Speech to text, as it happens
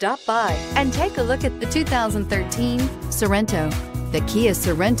Stop by and take a look at the 2013 Sorento. The Kia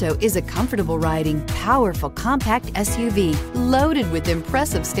Sorento is a comfortable riding, powerful compact SUV loaded with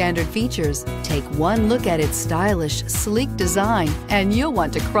impressive standard features. Take one look at its stylish, sleek design and you'll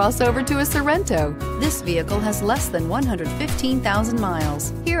want to cross over to a Sorento. This vehicle has less than 115,000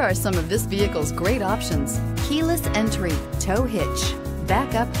 miles. Here are some of this vehicle's great options: keyless entry, tow hitch,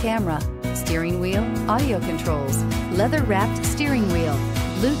 backup camera, steering wheel audio controls, leather-wrapped steering wheel,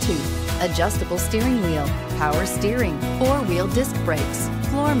 Bluetooth, adjustable steering wheel, power steering, four-wheel disc brakes,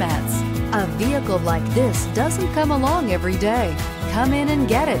 floor mats. A vehicle like this doesn't come along every day. Come in and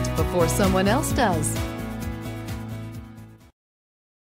get it before someone else does.